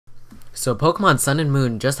So Pokemon Sun and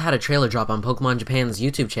Moon just had a trailer drop on Pokemon Japan's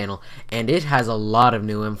YouTube channel, and it has a lot of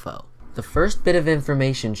new info. The first bit of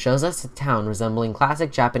information shows us a town resembling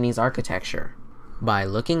classic Japanese architecture. By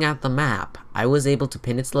looking at the map, I was able to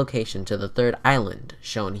pin its location to the third island,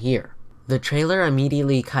 shown here. The trailer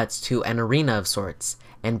immediately cuts to an arena of sorts,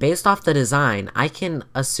 and based off the design, I can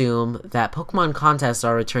assume that Pokemon contests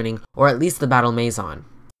are returning, or at least the Battle Maison.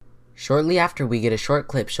 Shortly after, we get a short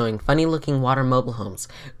clip showing funny-looking water mobile homes,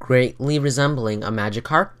 greatly resembling a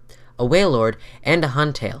Magikarp, a Wailord, and a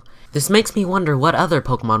Huntail. This makes me wonder what other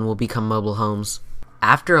Pokemon will become mobile homes.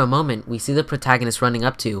 After a moment, we see the protagonist running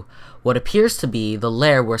up to what appears to be the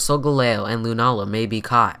lair where Solgaleo and Lunala may be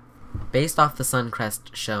caught. Based off the sun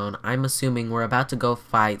crest shown, I'm assuming we're about to go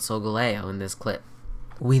fight Solgaleo in this clip.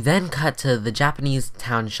 We then cut to the Japanese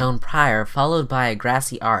town shown prior, followed by a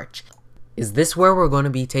grassy arch. Is this where we're going to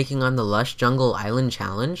be taking on the Lush Jungle Island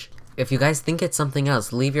Challenge? If you guys think it's something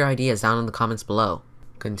else, leave your ideas down in the comments below.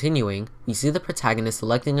 Continuing, we see the protagonist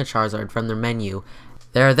selecting a Charizard from their menu.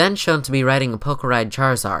 They are then shown to be riding a Pokeride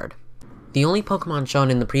Charizard. The only Pokemon shown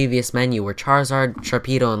in the previous menu were Charizard,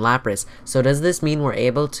 Sharpedo, and Lapras, so does this mean we're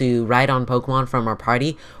able to ride on Pokemon from our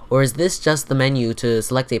party, or is this just the menu to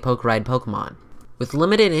select a Pokeride Pokemon? With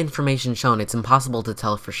limited information shown, it's impossible to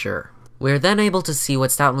tell for sure. We are then able to see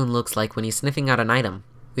what Stoutland looks like when he's sniffing out an item.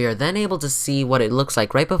 We are then able to see what it looks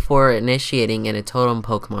like right before initiating in a totem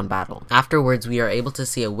Pokemon battle. Afterwards, we are able to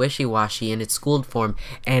see a Wishiwashi in its schooled form,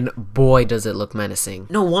 and boy does it look menacing.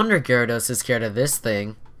 No wonder Gyarados is scared of this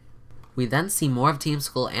thing. We then see more of Team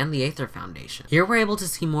Skull and the Aether Foundation. Here we're able to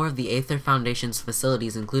see more of the Aether Foundation's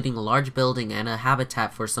facilities, including a large building and a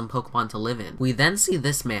habitat for some Pokemon to live in. We then see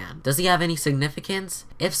this man. Does he have any significance?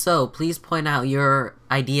 If so, please point out your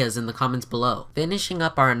ideas in the comments below. Finishing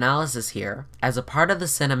up our analysis here, as a part of the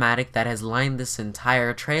cinematic that has lined this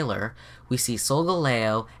entire trailer, we see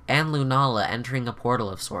Solgaleo and Lunala entering a portal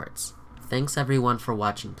of sorts. Thanks everyone for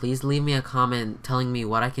watching. Please leave me a comment telling me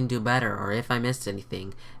what I can do better or if I missed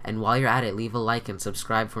anything, and while you're at it, leave a like and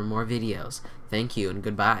subscribe for more videos. Thank you and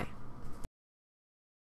goodbye.